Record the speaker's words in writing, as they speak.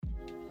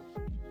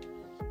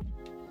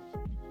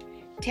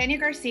Tanya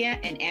Garcia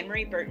and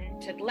Anne-Marie Burton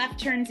took left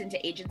turns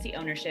into agency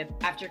ownership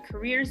after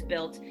careers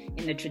built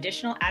in the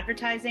traditional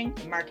advertising,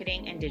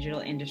 marketing, and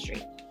digital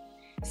industry.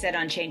 Set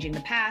on changing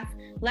the path,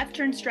 Left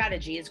Turn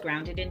Strategy is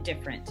grounded in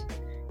different.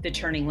 The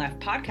Turning Left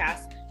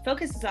podcast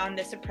focuses on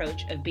this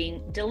approach of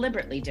being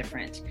deliberately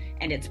different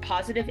and its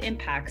positive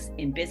impacts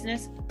in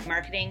business,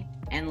 marketing,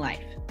 and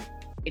life.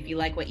 If you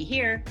like what you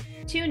hear,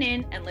 tune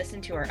in and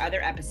listen to our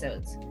other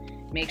episodes.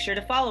 Make sure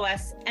to follow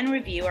us and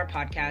review our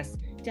podcast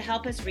to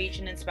help us reach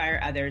and inspire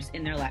others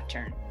in their left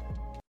turn.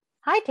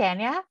 Hi,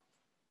 Tanya.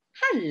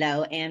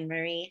 Hello,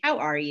 Anne-Marie. How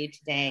are you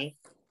today?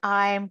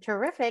 I'm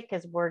terrific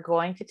because we're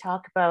going to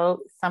talk about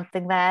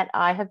something that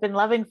I have been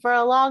loving for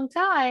a long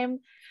time.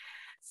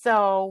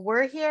 So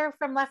we're here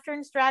from Left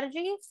Turn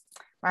Strategy,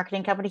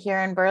 marketing company here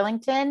in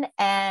Burlington,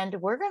 and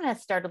we're going to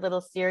start a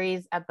little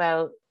series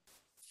about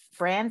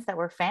brands that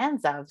we're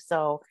fans of.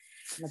 So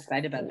I'm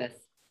excited about this.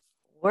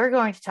 We're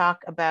going to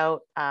talk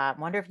about,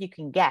 wonder if you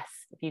can guess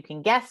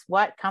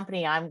what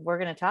company we're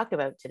going to talk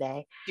about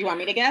today. Do you want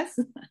me to guess?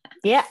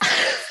 Yeah.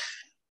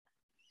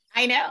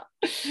 I know.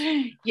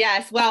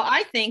 Yes. Well,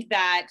 I think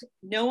that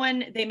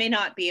they may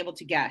not be able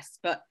to guess,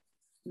 but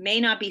may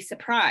not be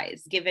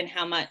surprised given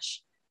how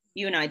much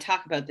you and I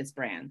talk about this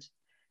brand.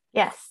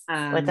 Yes.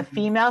 It's a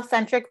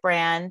female-centric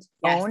brand,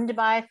 yes. Owned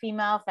by a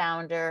female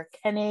founder,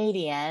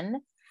 Canadian.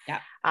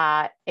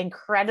 Yeah.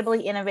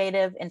 Incredibly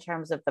innovative in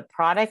terms of the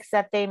products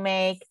that they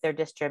make, their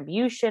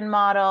distribution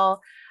model,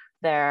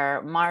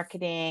 their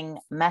marketing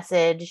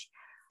message,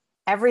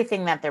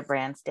 everything that their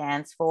brand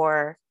stands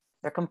for.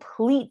 They're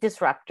complete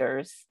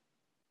disruptors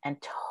and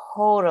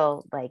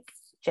total,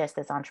 just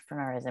this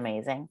entrepreneur is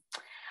amazing.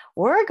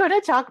 We're going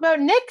to talk about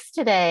Knix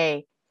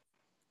today.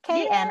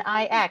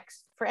 Knix,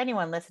 for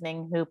anyone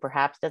listening who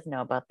perhaps doesn't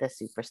know about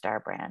this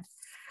superstar brand.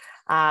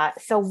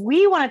 So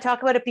we want to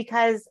talk about it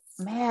because,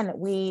 man,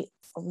 we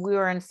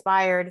were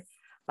inspired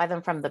by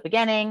them from the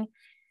beginning.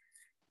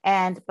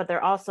 But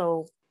they're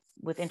also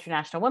with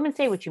International Women's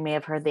Day, which you may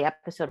have heard the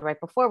episode right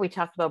before. We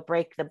talked about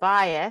break the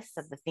bias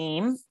of the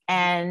theme.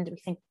 And we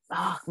think,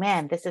 oh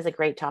man, this is a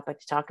great topic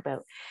to talk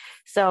about.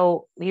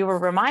 So you were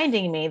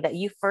reminding me that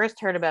you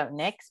first heard about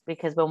Knix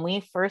because when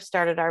we first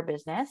started our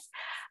business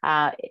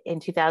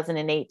in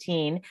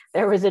 2018,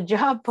 there was a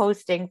job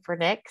posting for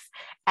Knix.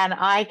 And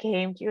I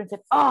came to you and said,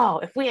 oh,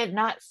 if we had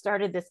not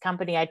started this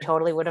company, I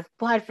totally would have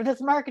applied for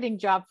this marketing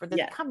job for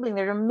this company.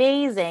 They're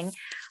amazing.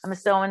 I'm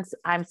so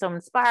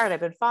inspired. I've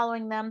been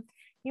following them.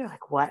 You're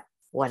like, what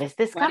is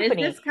this company? What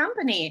is this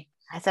company?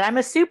 I said, I'm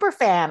a super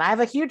fan. I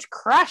have a huge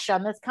crush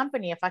on this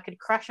company. If I could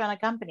crush on a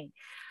company.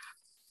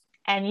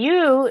 And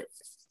you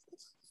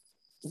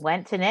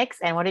went to Knix,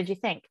 and what did you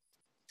think?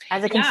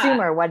 As a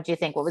consumer, what did you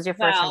think? What was your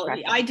first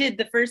impression? I did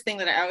the first thing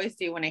that I always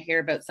do when I hear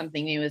about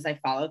something new is I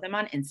follow them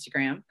on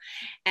Instagram.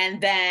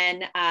 And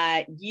then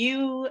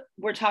you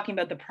were talking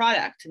about the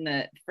product, and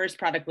the first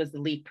product was the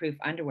leak-proof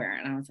underwear.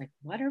 And I was like,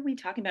 what are we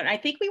talking about? And I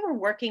think we were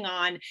working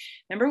on,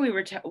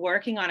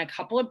 working on a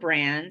couple of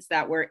brands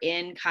that were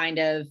in kind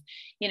of,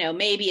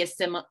 maybe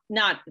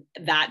not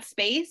that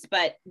space,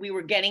 but we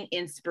were getting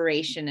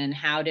inspiration in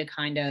how to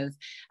kind of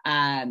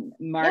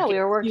market. Yeah, we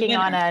were working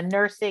on a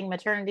nursing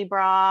maternity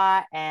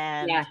bra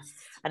and yes.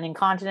 an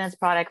incontinence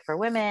product for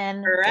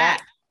women.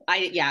 Correct.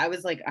 Yeah. I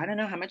was like, I don't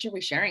know how much are we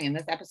sharing in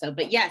this episode,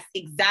 but yes,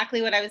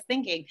 exactly what I was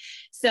thinking.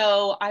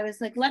 So I was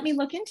like, let me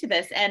look into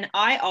this. And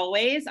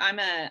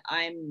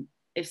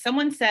if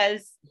someone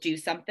says do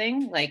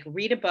something like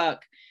read a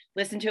book,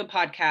 listen to a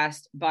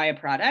podcast, buy a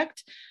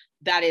product,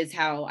 that is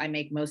how I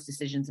make most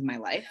decisions in my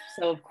life.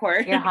 So of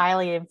course you're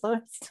highly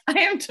influenced. I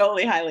am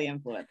totally highly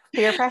influenced.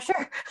 Peer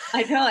pressure.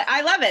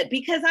 I love it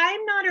because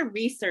I'm not a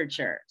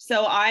researcher.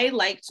 So I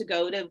like to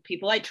go to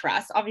people I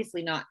trust,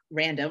 obviously not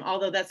random,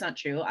 although that's not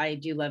true. I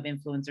do love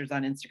influencers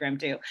on Instagram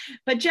too,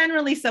 but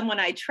generally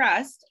someone I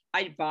trust.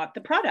 I bought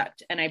the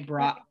product and I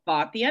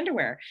bought the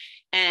underwear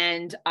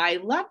and I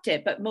loved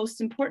it. But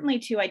most importantly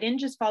too, I didn't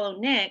just follow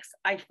Knix,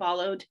 I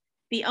followed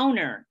the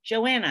owner,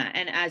 Joanna.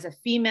 And as a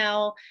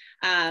female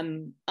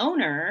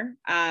owner,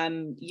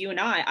 you and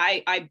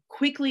I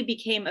quickly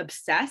became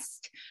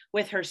obsessed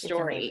with her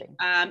story.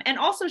 And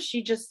also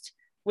she just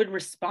would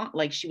respond,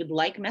 she would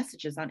like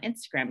messages on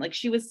Instagram.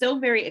 She was so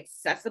very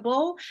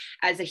accessible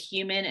as a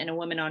human and a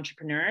woman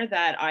entrepreneur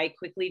that I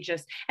quickly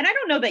and I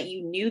don't know that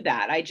you knew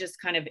that. I just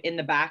kind of in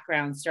the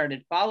background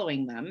started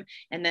following them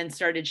and then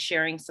started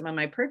sharing some of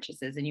my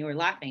purchases. And you were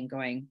laughing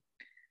going,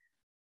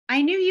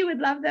 I knew you would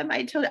love them.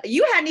 I told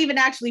you hadn't even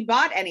actually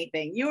bought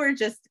anything. You were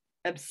just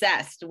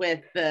obsessed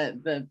with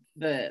the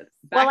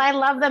Well, I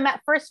love them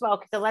first of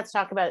all. So let's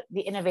talk about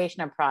the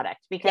innovation of product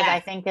because I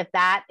think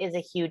that is a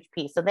huge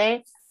piece. So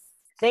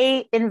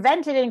they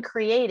invented and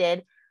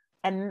created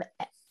an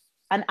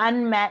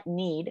unmet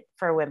need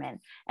for women.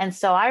 And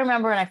so I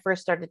remember when I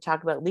first started to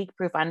talk about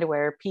leak-proof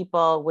underwear,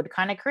 people would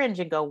kind of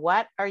cringe and go,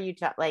 what are you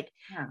talking?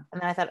 And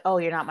then I thought, oh,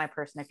 you're not my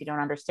person if you don't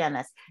understand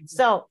this. Mm-hmm.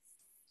 So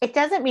It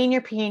doesn't mean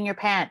you're peeing your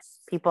pants,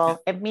 people.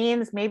 It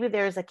means maybe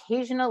there's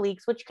occasional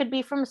leaks, which could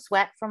be from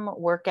sweat, from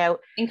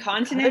workout.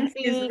 Incontinence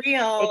is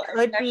real. It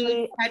could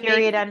be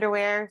period baby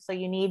underwear. So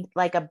you need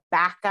like a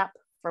backup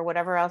for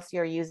whatever else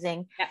you're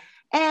using. Yeah.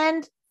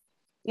 And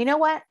you know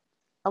what?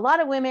 A lot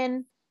of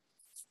women,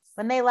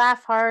 when they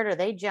laugh hard or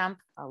they jump,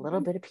 a little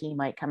bit of pee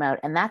might come out,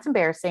 and that's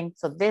embarrassing.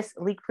 So this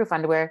leak-proof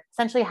underwear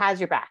essentially has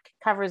your back,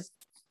 covers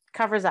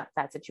up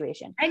that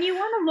situation. And you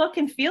want to look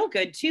and feel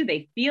good too.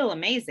 They feel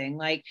amazing.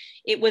 Like,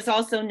 it was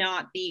also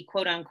not the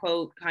quote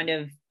unquote kind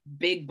of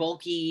big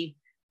bulky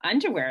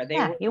underwear.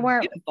 You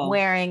weren't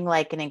wearing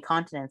like an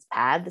incontinence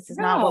pad. This is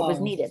not what was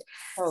needed.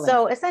 Totally.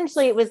 So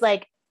essentially it was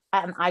like,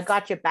 I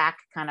got your back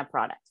kind of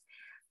product.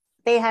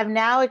 They have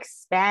now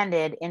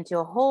expanded into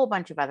a whole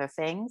bunch of other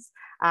things.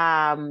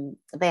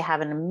 They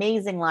have an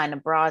amazing line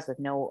of bras with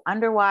no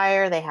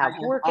underwire. They have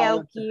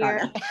workout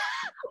gear.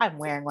 I'm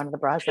wearing one of the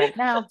bras right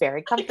now.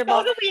 Very comfortable.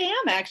 I totally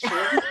am,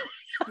 actually.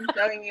 I'm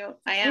telling you,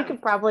 I am. You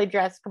could probably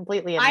dress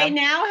completely in them. I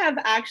now have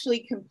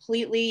actually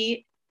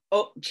completely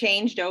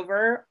changed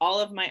over. All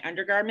of my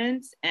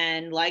undergarments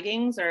and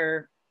leggings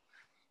are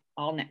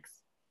all Knix.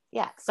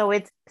 Yeah.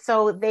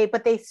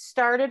 But they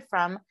started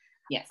from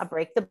a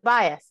break the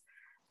bias.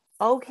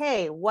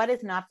 Okay, what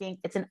is not being,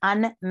 it's an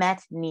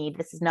unmet need.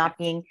 This is not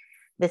being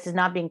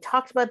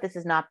talked about. This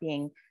is not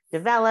being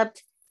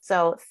developed.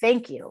 So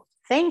thank you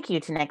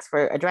to Knix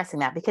for addressing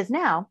that, because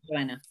now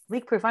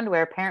leak-proof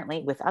underwear,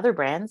 apparently with other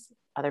brands,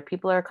 other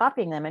people are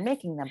copying them and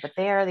making them, but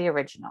they are the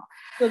original.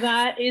 So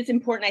that is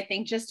important, I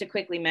think, just to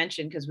quickly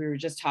mention, because we were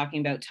just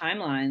talking about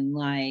timeline,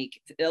 like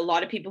a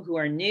lot of people who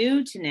are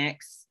new to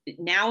Knix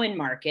now in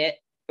market,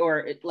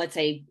 or let's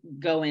say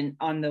go in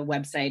on the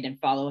website and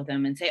follow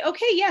them and say,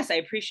 okay, yes, I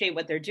appreciate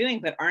what they're doing,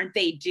 but aren't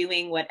they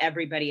doing what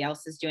everybody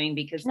else is doing?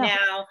 Because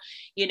now,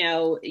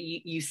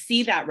 you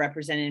see that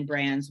represented in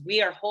brands.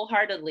 We are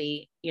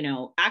wholeheartedly,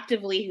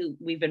 actively, who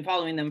we've been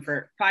following them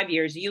for 5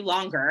 years, you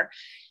longer.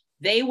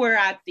 They were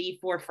at the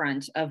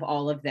forefront of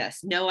all of this.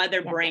 No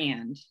other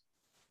brand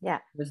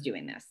was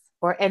doing this.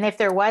 And if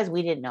there was,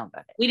 we didn't know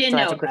about it. We didn't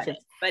know about it.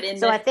 But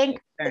I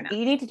think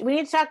we need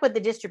to talk about the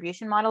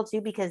distribution model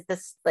too, because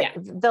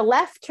the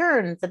left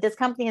turns that this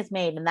company has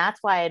made, and that's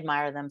why I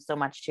admire them so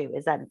much too,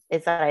 is that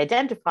I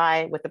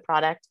identify with the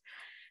product,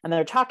 and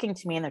they're talking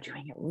to me and they're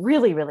doing it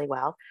really, really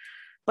well.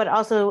 But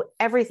also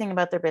everything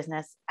about their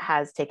business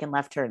has taken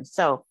left turns.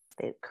 So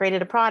they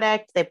created a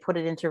product, they put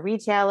it into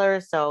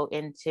retailers, so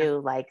into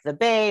like the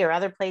Bay or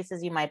other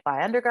places you might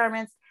buy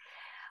undergarments.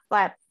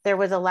 But there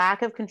was a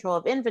lack of control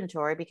of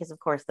inventory because, of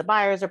course, the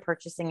buyers are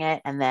purchasing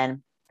it. And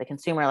then the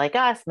consumer like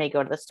us may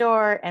go to the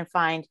store and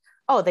find,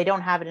 oh, they don't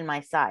have it in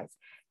my size.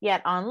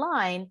 Yet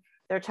online,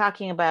 they're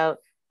talking about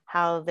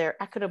how they're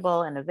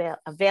equitable and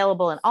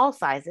available in all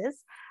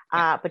sizes.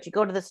 But you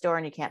go to the store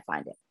and you can't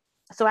find it.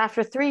 So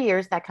after 3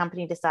 years, that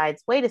company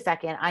decides, wait a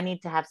second, I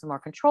need to have some more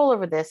control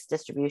over this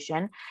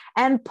distribution,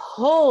 and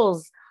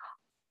pulls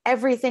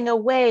everything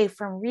away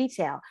from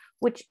retail,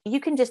 which you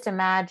can just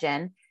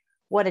imagine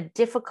what a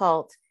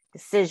difficult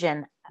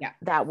decision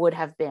that would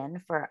have been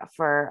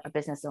for a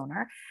business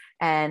owner.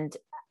 And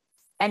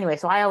anyway,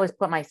 so I always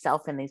put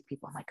myself in these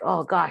people. I'm like,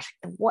 oh gosh,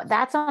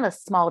 that's not a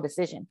small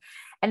decision.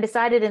 And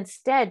decided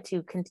instead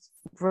to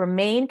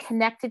remain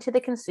connected to the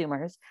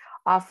consumers,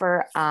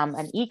 offer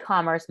an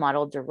e-commerce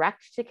model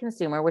direct to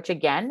consumer, which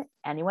again,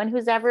 anyone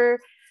who's ever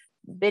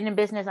been in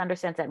business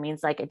understands that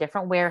means like a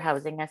different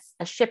warehousing,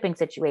 a shipping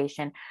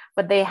situation,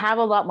 but they have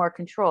a lot more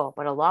control,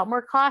 but a lot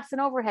more costs and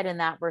overhead in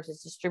that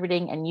versus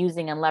distributing and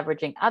using and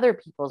leveraging other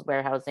people's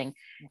warehousing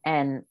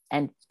and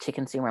to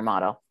consumer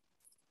model.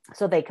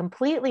 So they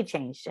completely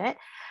changed it.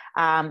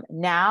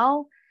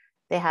 Now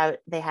they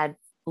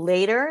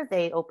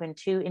opened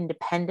 2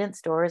 independent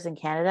stores in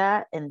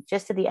Canada, and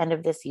just at the end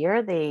of this year,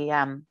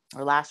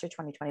 or last year,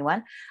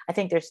 2021, I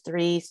think there's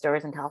 3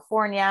 stores in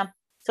California.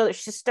 So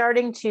it's just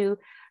starting to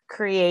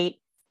create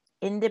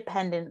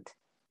independent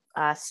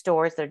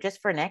stores that are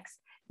just for Knix,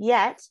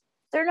 yet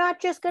they're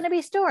not just going to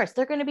be stores.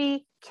 They're going to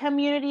be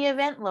community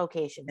event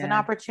locations, an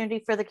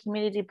opportunity for the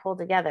community to pull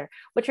together,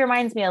 which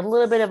reminds me a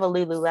little bit of a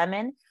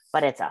Lululemon,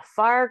 but it's a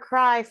far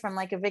cry from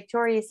like a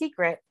Victoria's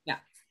Secret. Yeah,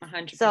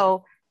 100%.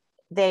 So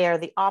they are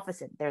the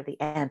opposite. They're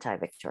the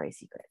anti-Victoria's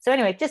Secret. So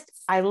anyway,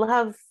 I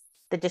love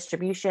the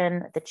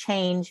distribution, the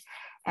change,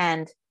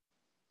 and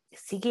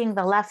seeking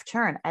the left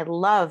turn. I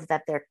love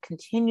that they're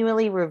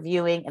continually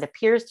reviewing. It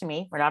appears to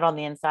me, we're not on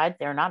the inside.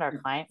 They're not our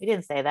client. We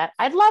didn't say that.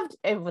 I'd love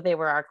if they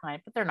were our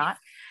client, but they're not.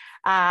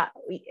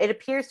 It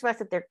appears to us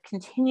that they're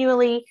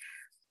continually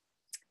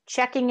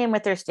checking in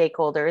with their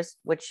stakeholders,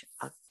 which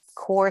a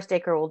core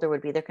stakeholder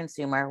would be their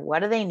consumer. What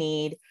do they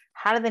need?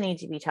 How do they need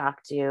to be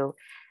talked to?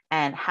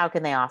 And how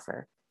can they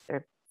offer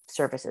their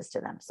services to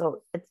them?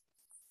 So it's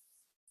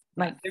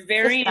like they're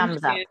very in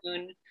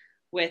tune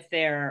with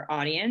their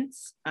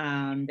audience,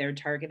 their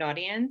target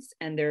audience,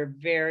 and they're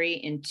very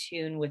in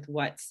tune with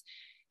what's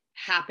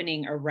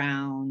happening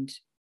around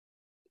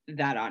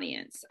that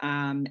audience,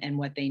 and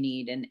what they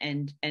need.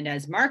 And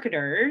as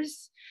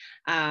marketers,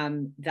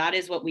 that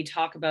is what we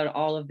talk about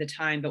all of the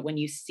time. But when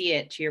you see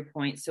it, to your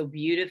point, so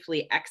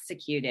beautifully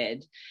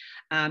executed,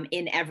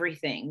 in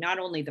everything, not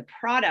only the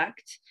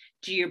product,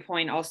 to your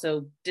point,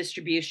 also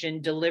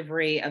distribution,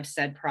 delivery of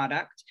said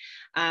product,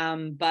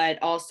 but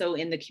also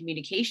in the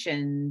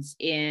communications,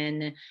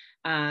 in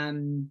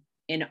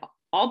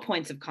all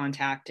points of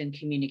contact and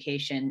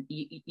communication.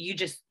 You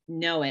just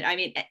know it. I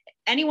mean,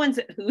 anyone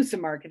who's a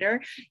marketer,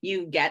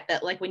 you get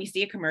that, like when you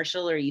see a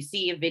commercial or you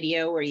see a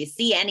video or you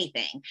see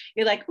anything,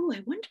 you're like, oh,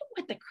 I wonder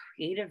what the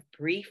creative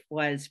brief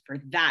was for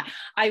that.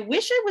 I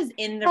wish I was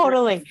in the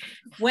room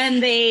when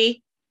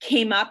they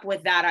came up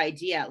with that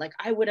idea. Like,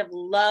 I would have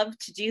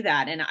loved to do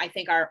that. And I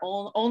think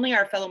only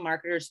our fellow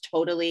marketers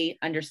totally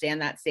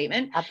understand that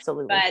statement.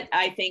 Absolutely. But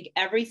I think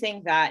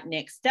everything that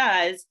Knix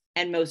does,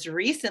 and most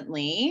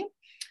recently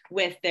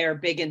with their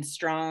Big and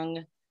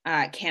Strong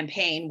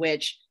campaign,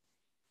 which,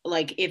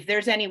 like, if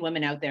there's any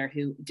women out there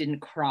who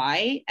didn't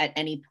cry at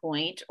any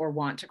point or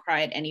want to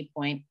cry at any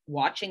point,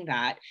 watching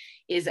that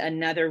is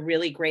another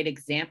really great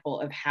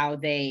example of how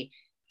they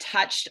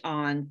touched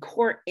on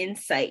core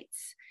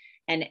insights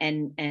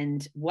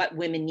and what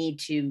women need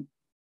to,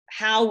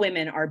 how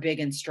women are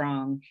big and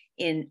strong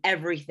in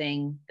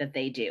everything that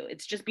they do.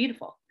 It's just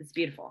beautiful. It's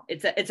beautiful.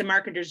 It's a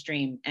marketer's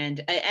dream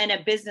and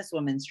a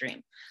businesswoman's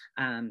dream.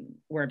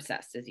 We're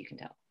obsessed, as you can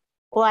tell.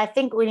 Well, I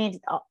think we need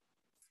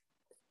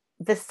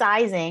the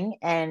sizing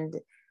and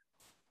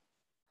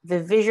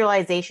the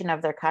visualization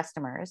of their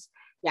customers.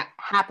 Yeah,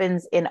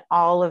 happens in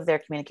all of their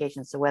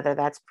communications. So whether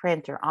that's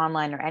print or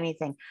online or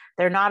anything,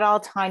 they're not all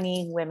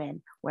tiny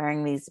women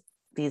wearing these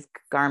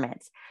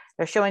garments.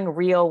 They're showing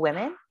real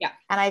women. Yeah.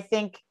 And I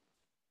think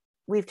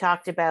we've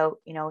talked about,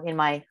 in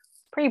my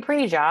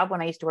pre job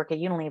when I used to work at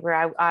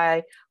Unilever,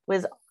 I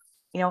was,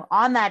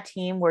 on that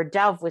team where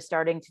Dove was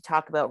starting to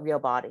talk about real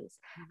bodies.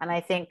 And I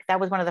think that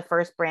was one of the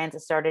first brands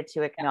that started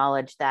to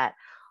acknowledge that,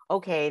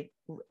 okay,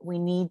 we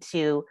need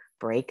to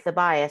break the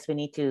bias. We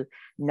need to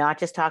not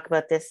just talk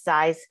about this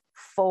size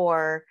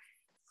 4,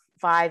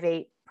 5,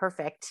 8,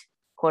 perfect,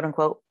 quote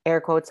unquote, air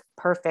quotes,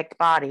 perfect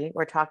body.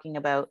 We're talking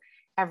about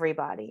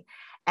everybody.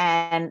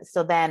 And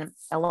so then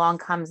along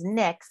comes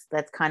Knix,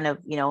 that's kind of,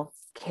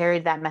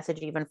 carried that message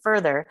even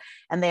further.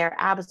 And they are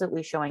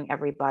absolutely showing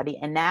everybody.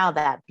 And now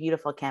that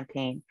beautiful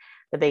campaign,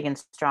 the Big and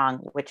Strong,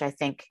 which I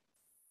think,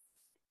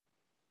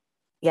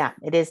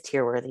 it is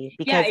tier worthy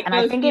because, and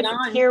I think it's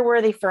tier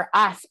worthy for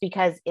us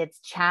because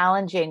it's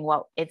challenging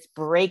it's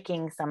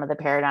breaking some of the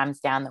paradigms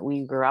down that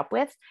we grew up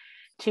with.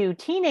 To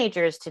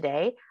teenagers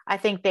today, I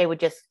think they would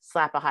just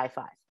slap a high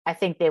five. I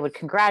think they would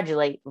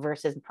congratulate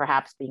versus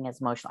perhaps being as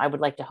emotional. I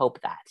would like to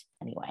hope that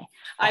anyway.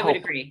 I would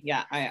agree.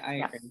 Yeah,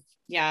 I agree.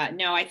 Yeah,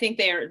 no, I think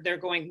they're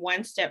going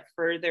one step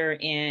further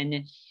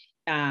in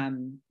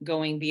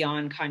going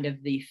beyond kind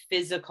of the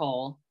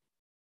physical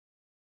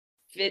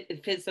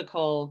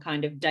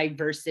kind of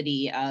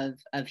diversity of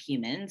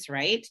humans,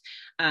 right?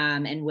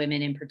 And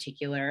women in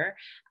particular.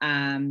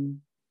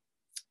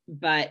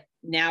 But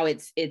now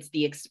it's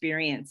the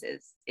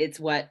experiences.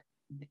 It's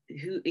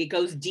who it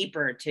goes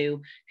deeper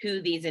to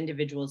who these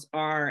individuals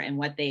are and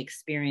what they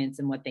experience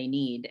and what they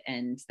need.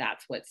 And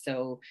that's what's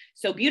so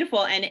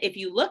beautiful. And if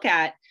you look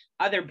at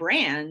other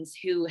brands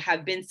who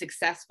have been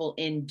successful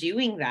in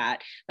doing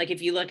that, like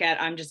if you look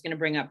at, I'm just going to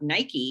bring up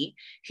Nike,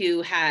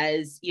 who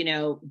has,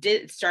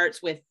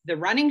 starts with the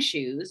running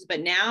shoes,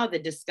 but now the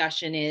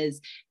discussion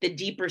is the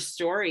deeper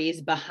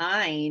stories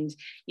behind,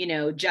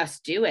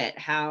 just do it,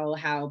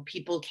 how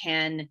people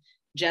can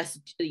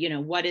just,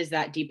 what is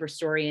that deeper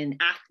story in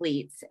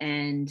athletes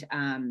and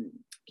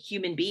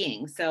human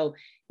beings. So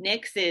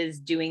Knix is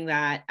doing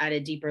that at a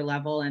deeper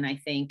level. And I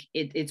think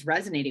it's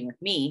resonating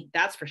with me.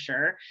 That's for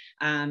sure.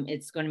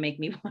 It's going to make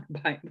me want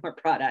to buy more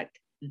product.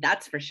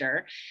 That's for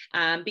sure.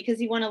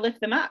 Because you want to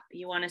lift them up.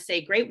 You want to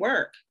say, great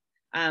work.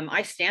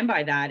 I stand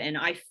by that. And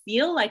I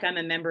feel like I'm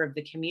a member of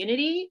the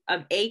community,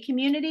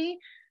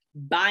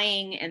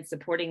 buying and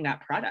supporting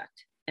that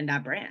product and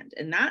that brand.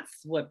 And that's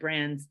what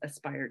brands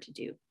aspire to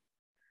do.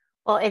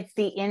 Well, it's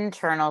the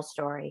internal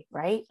story,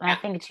 right? And I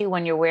think too,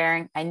 when you're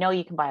wearing, I know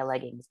you can buy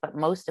leggings, but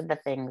most of the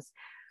things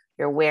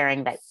you're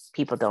wearing that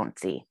people don't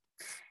see.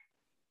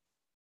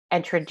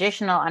 And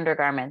traditional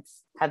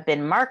undergarments have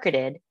been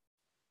marketed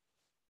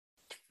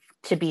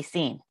to be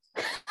seen.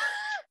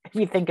 If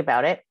you think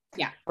about it.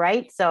 Yeah.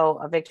 Right. So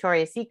a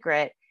Victoria's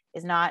Secret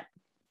is not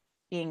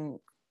being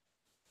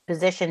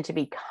positioned to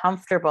be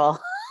comfortable.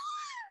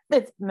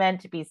 It's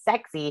meant to be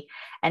sexy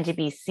and to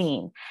be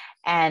seen.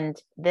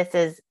 And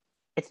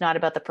it's not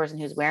about the person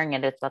who's wearing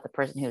it. It's about the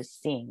person who's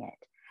seeing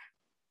it.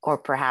 Or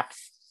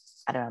perhaps,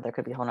 I don't know, there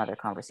could be a whole nother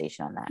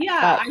conversation on that.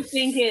 Yeah, but I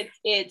think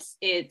it's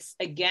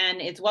again,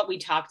 it's what we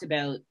talked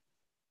about.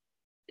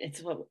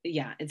 It's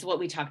what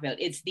we talked about.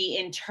 It's the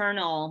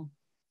internal,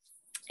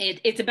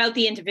 it's about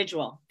the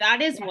individual.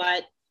 That is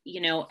what,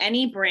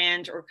 any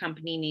brand or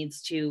company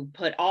needs to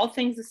put all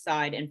things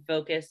aside and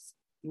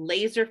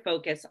laser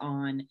focus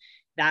on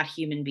that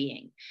human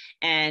being.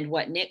 And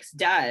what Knix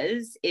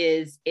does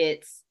is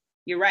it's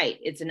you're right.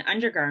 It's an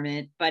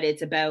undergarment, but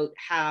it's about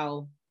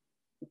how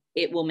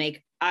it will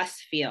make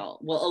us feel,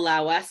 will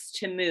allow us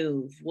to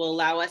move, will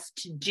allow us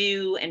to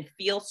do and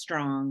feel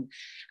strong,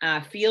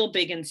 feel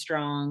big and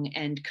strong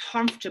and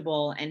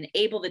comfortable and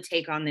able to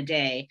take on the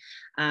day.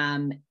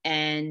 And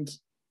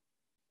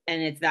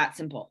it's that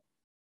simple.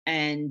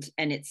 And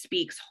it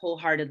speaks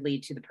wholeheartedly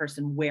to the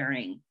person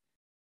wearing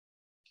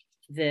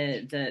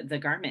the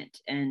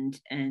garment, and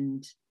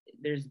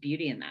there's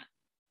beauty in that.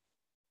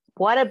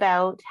 What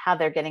about how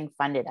they're getting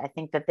funded? I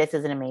think that this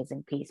is an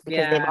amazing piece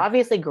because they've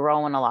obviously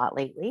grown a lot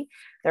lately.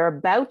 They're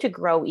about to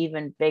grow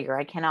even bigger.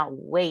 I cannot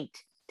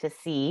wait to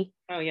see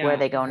where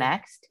they go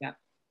next. Yeah.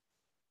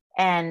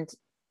 And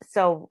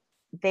so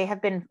they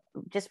have been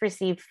just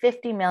received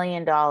 $50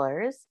 million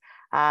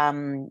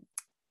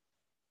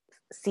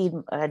seed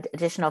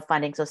additional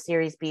funding, so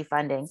Series B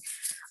funding.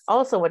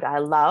 Also, what I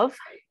love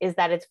is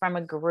that it's from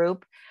a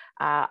group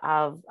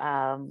of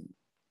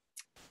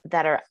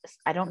that are,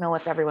 I don't know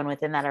if everyone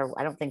within that are,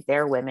 I don't think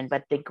they're women,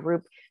 but the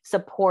group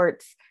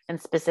supports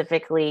and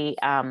specifically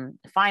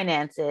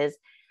finances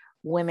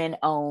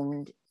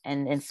women-owned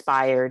and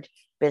inspired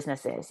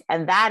businesses.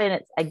 And that in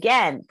it,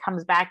 again,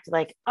 comes back to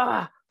like,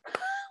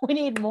 we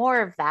need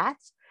more of that.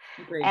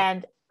 Agreed.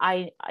 And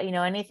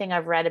anything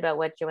I've read about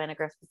what Joanna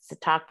Griffiths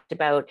talked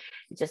about,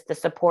 just the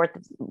support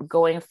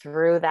going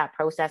through that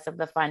process of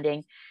the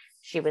funding.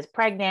 She was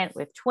pregnant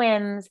with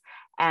twins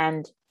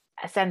and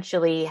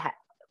essentially,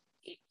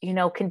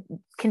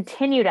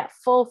 continued at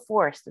full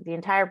force the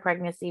entire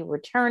pregnancy,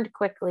 returned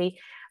quickly.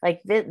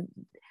 Like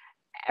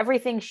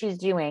everything she's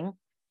doing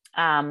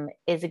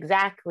is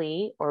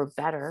exactly or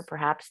better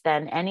perhaps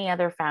than any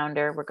other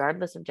founder,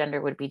 regardless of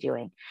gender, would be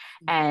doing.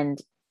 Mm-hmm. And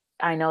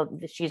I know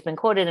that she's been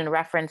quoted in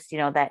reference,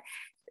 that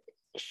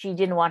she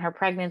didn't want her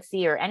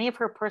pregnancy or any of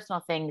her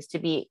personal things to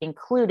be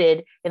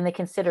included in the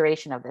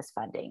consideration of this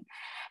funding.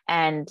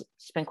 And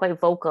she's been quite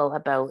vocal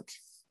about,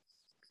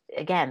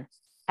 again,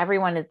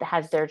 everyone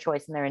has their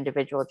choice and their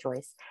individual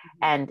choice.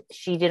 Mm-hmm. And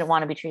she didn't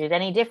want to be treated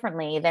any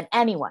differently than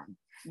anyone,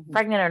 mm-hmm.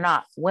 pregnant or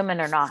not, women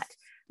or not.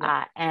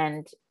 Yeah.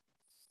 And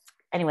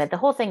anyway, the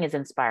whole thing is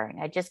inspiring.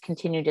 I just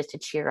continue to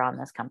cheer on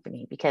this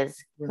company because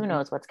who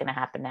knows what's going to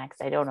happen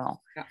next? I don't know.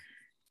 Yeah.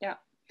 Yeah.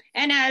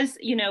 And as,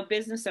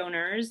 business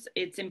owners,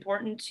 it's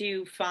important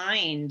to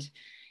find,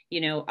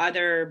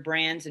 other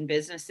brands and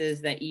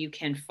businesses that you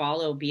can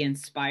follow, be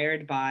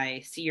inspired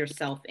by, see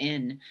yourself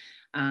in.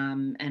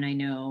 And I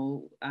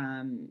know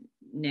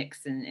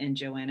Knix and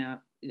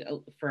Joanna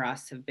for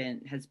us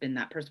has been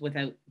that person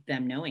without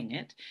them knowing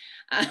it.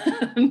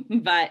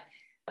 But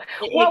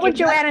what would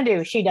Joanna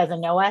do? She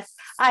doesn't know us.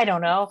 I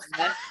don't know.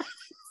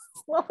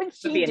 What would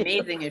she do? It would be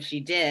amazing if she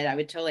did. I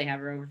would totally have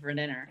her over for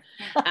dinner.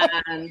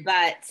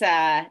 But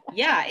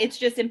it's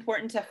just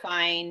important to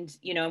find,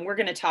 and we're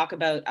going to talk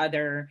about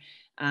other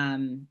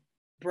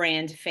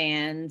brand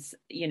fans,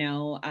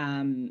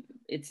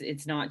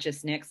 it's not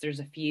just Knix. There's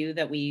a few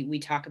that we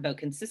talk about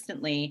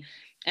consistently,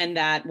 and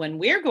that when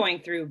we're going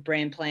through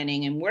brand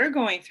planning and we're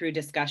going through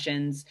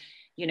discussions,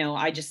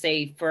 I just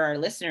say for our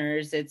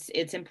listeners,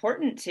 it's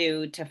important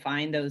to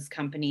find those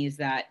companies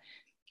that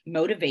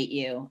motivate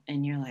you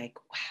and you're like,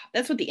 wow,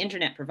 that's what the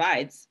internet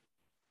provides.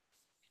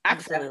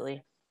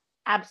 Absolutely.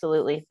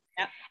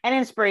 Yeah. And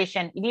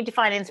inspiration. You need to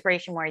find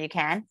inspiration where you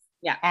can.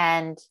 Yeah.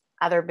 And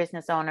other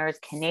business owners,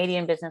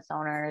 Canadian business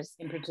owners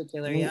in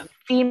particular, yeah,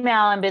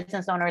 female and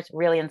business owners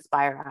really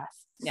inspire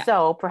us. Yeah.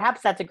 So perhaps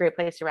that's a great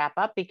place to wrap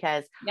up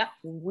because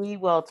we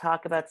will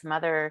talk about some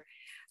other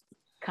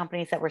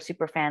companies that we're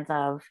super fans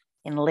of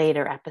in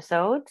later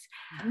episodes.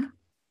 Mm-hmm.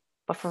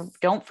 But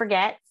don't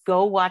forget,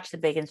 go watch the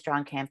Big and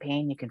Strong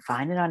campaign. You can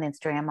find it on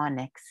Instagram on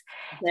Knix.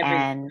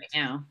 And right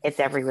now. It's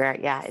everywhere.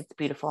 Yeah, it's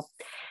beautiful.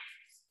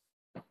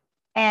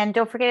 And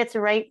don't forget, it's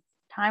the right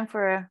time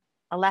for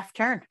a left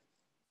turn.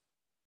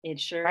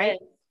 It sure is.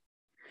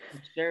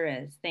 It sure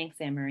is. Thanks,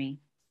 Anne-Marie.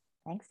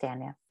 Thanks,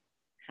 Tanya.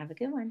 Have a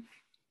good one.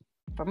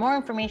 For more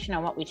information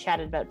on what we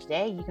chatted about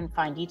today, you can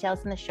find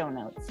details in the show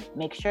notes.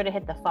 Make sure to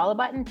hit the follow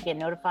button to get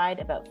notified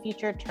about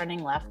future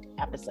Turning Left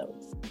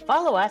episodes.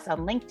 Follow us on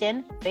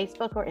LinkedIn,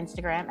 Facebook, or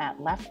Instagram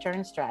at Left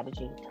Turn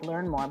Strategy to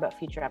learn more about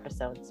future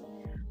episodes.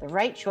 The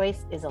right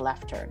choice is a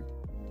left turn.